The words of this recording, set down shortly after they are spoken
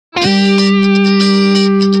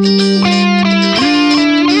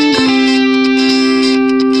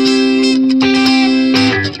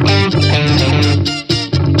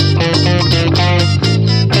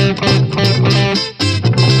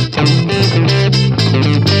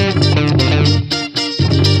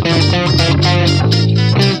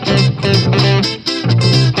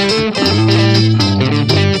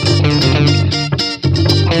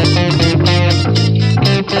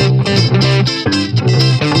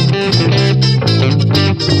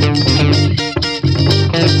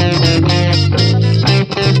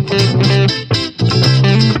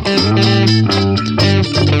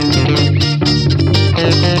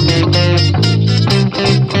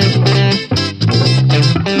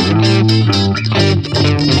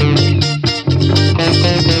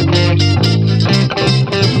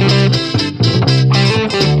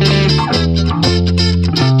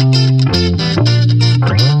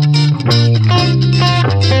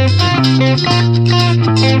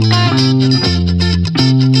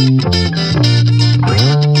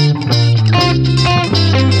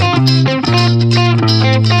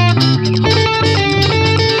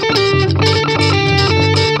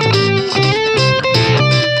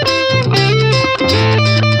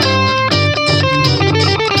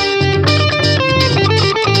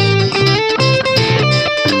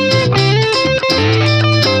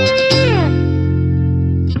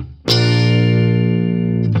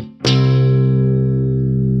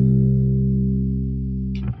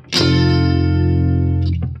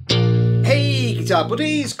Guitar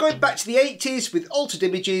buddies, going back to the 80s with altered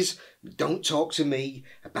images. Don't talk to me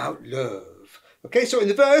about love. Okay, so in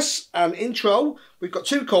the verse and intro, we've got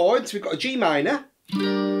two chords. We've got a G minor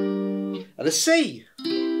and a C.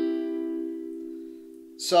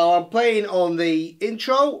 So I'm playing on the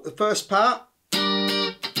intro, the first part,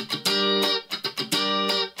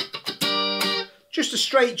 just a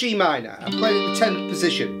straight G minor. I'm playing in the 10th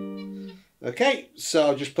position. Okay, so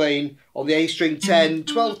I'm just playing on the A string 10,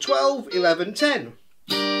 12, 12, 11, 10.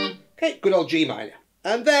 Okay, good old G minor.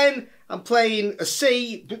 And then I'm playing a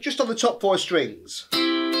C, but just on the top four strings.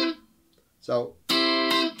 So,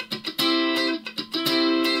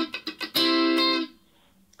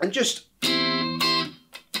 and just,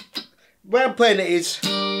 where I'm playing it is,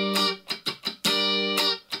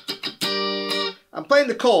 I'm playing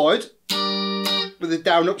the chord with a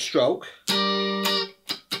down up stroke.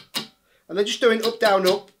 And then just doing up, down,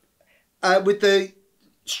 up with the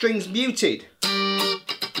strings muted.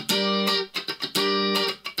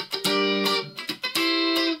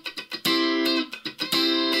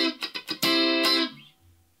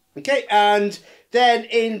 Okay, and then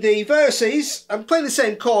in the verses, I'm playing the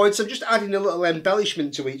same chords, so I'm just adding a little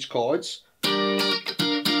embellishment to each chords.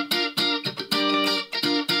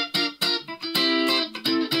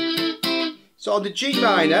 So on the G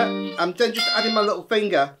minor, I'm then just adding my little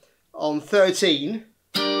finger on 13,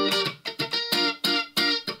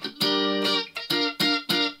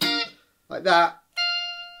 like that,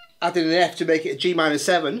 adding an F to make it a G minor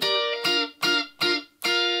 7,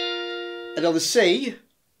 and on the C,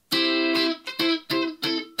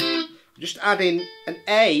 just adding an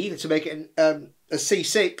A to make it a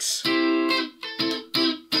C6,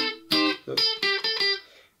 so,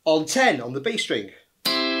 on 10 on the B string.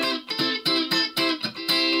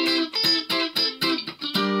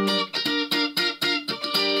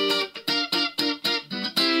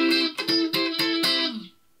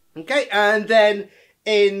 Okay, and then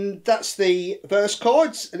that's the verse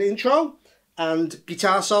chords, an intro and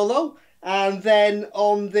guitar solo, and then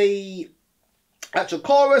on the actual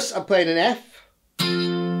chorus I'm playing an F.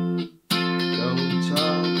 Don't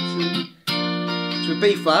talk to a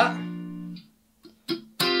B flat,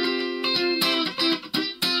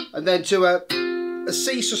 and then to a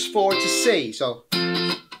C sus4 to C. So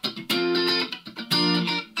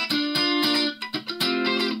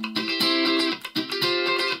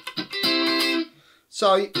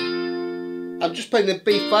So I'm just playing the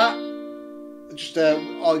B flat, just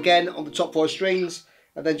again on the top four strings,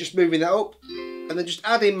 and then just moving that up, and then just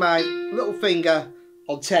adding my little finger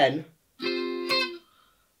on 10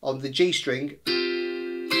 on the G string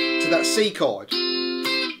to that C chord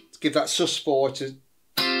to give that sus4 to.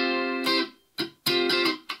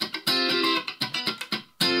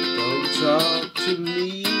 Don't talk to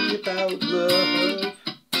me about love.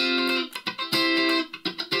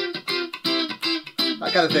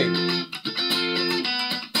 That kind of thing.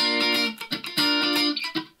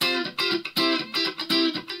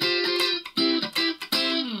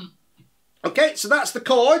 Okay, so that's the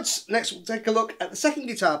chords. Next we'll take a look at the second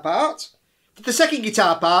guitar part. For the second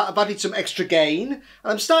guitar part, I've added some extra gain, and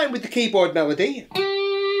I'm starting with the keyboard melody.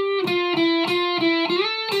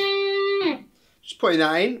 Just putting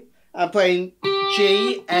that in. I'm playing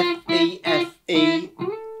G, F, E, F, E,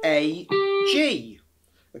 A, G.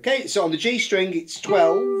 Okay, so on the G string it's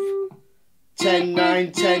 12, 10,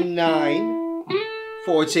 9, 10, 9,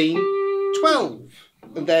 14, 12.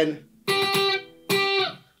 And then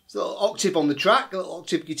there's a little octave on the track, a little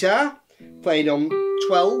octave guitar, playing on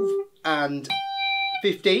 12 and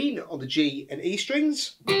 15 on the G and E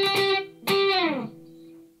strings.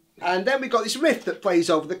 And then we've got this riff that plays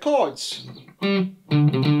over the chords.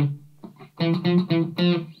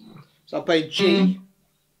 So I'm playing G.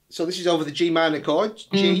 So this is over the G minor chords,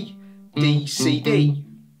 G, D, C, D.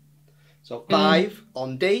 So 5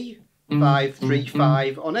 on D, 5, 3,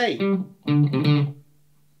 5 on A.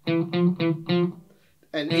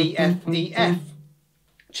 And E, F, E, F.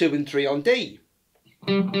 2 and 3 on D.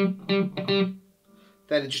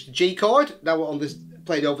 Then just a G chord, now we're on this,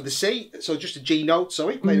 played over the C, so just a G note,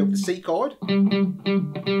 sorry, played over the C chord.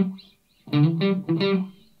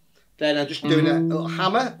 then I'm just doing a little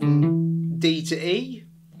hammer from D to E,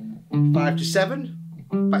 5 to 7,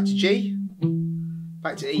 back to G,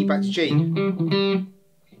 back to E, back to G.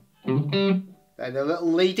 Then a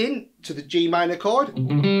little lead in to the G minor chord,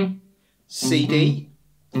 C, D,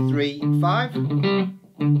 3, 5.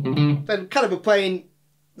 Then kind of playing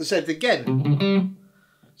the same thing again.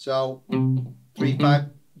 So 3, 5,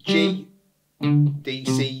 G, D,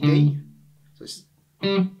 C, D. So it's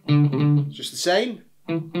just the same.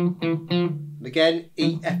 And again,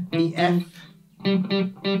 E, F, E, F.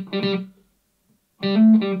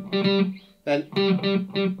 Then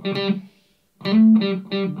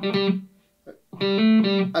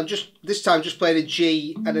I'm just this time just playing a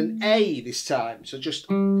G and an A this time. So just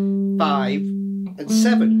 5 and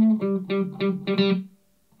 7.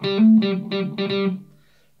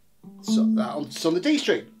 So that's on the D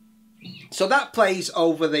string. So that plays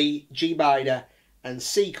over the G minor and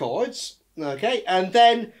C chords. Okay, and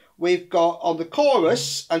then we've got on the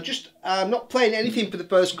chorus, I'm not playing anything for the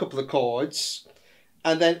first couple of chords,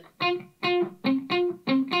 and then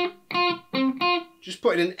just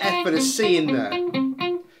putting an F and a C in there.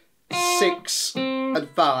 6 and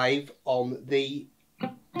 5 on the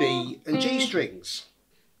B and G strings.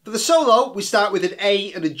 For the solo, we start with an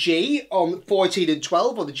A and a G on 14 and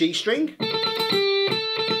 12 on the G string.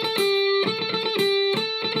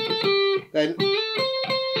 Then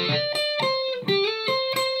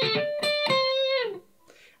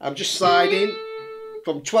I'm just sliding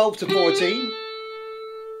from 12 to 14.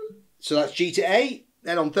 So that's G to A.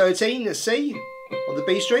 Then on 13, a C on the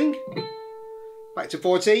B string. Back to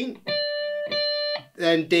 14.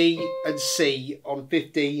 Then D and C on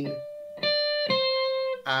 15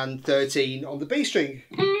 and 13 on the B string.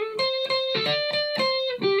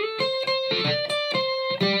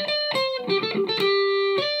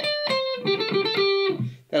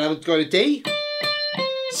 Then I'm going to D,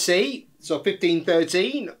 C, so 15,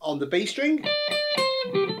 13 on the B string.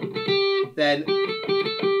 Then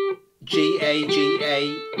G, A, G,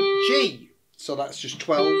 A, G. So that's just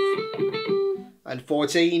 12 and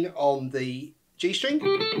 14 on the G string.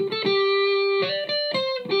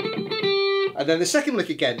 And then the second lick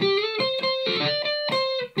again.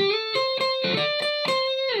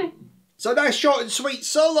 So nice short and sweet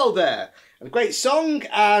solo there. And a great song.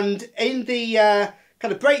 And in the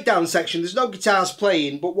kind of breakdown section, there's no guitars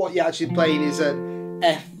playing, but what you're actually playing is an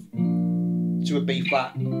F to a B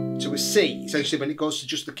flat to a C. Essentially, when it goes to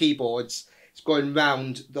just the keyboards, it's going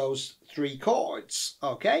round those 3 chords.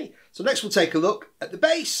 Okay, so next we'll take a look at the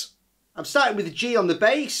bass. I'm starting with a G on the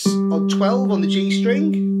bass, on 12 on the G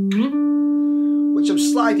string, which I'm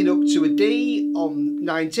sliding up to a D on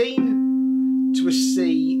 19, to a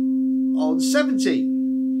C on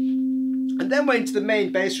 17. And then we're into the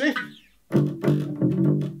main bass riff.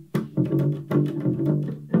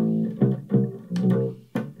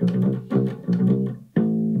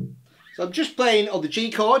 So I'm just playing on the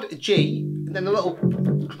G chord, a G, and then a little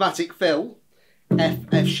chromatic fill, F,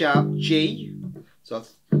 F sharp, G. So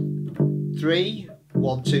 3,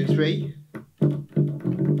 1, 2, 3.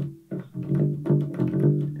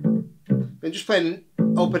 Then just playing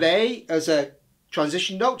an open A as a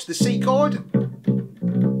transition note to the C chord.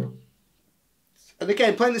 And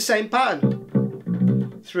again, playing the same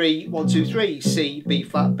pattern. 3, 1, 2, 3, C, B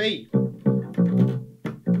flat, B.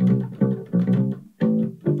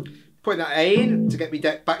 Putting that A in to get me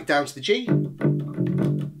back down to the G.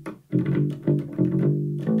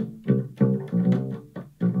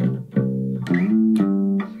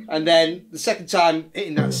 And then the second time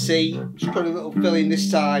hitting that C, just putting a little fill in this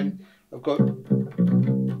time. I've got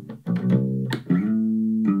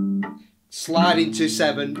sliding to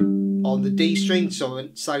 7 on the D string, so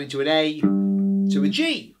I'm sliding to an A to a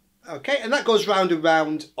G. Okay, and that goes round and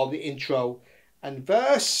round on the intro and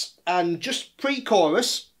verse. And just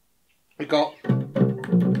pre-chorus, we've got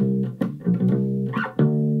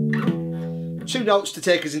 2 notes to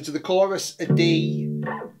take us into the chorus, a D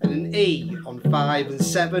and an E on 5 and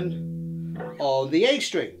 7 on the A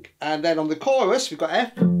string. And then on the chorus, we've got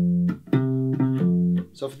F.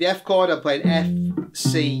 So for the F chord, I'm playing F,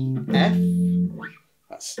 C, F.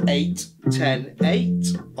 That's 8, 10,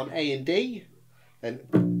 8 on A and D. Then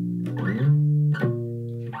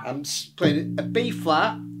I'm playing a B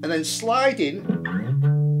flat and then sliding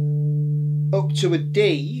up to a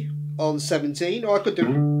D on 17, or I could do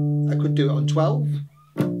it on 12.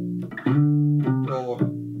 Or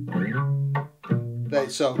there,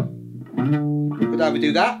 so could either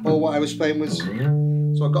do that, or what I was playing was,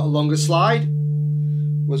 so I got a longer slide,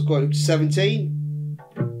 was going up to 17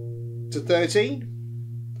 to 13,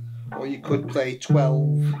 or you could play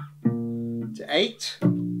 12 to 8 for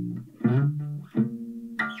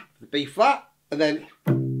the B flat, and then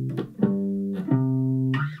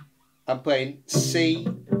I'm playing C,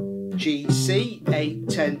 G, C, A,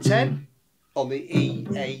 10, 10 on the E,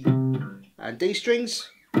 A and D strings,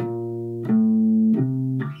 and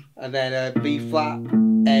then a B flat,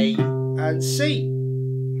 A and C.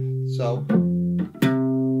 So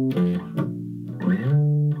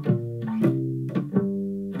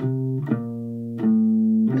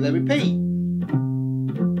and then repeat.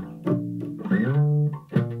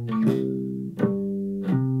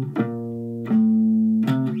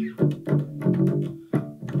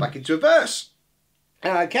 Back into a verse.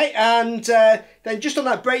 Okay, and then just on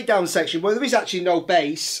that breakdown section where there is actually no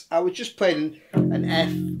bass, I was just playing an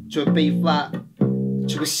F to a B flat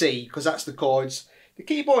to a C, because that's the chords the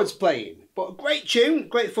keyboard's playing. But a great tune,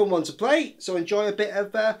 great fun one to play, so enjoy a bit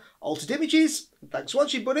of Altered Images. Thanks for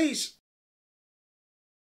watching, buddies.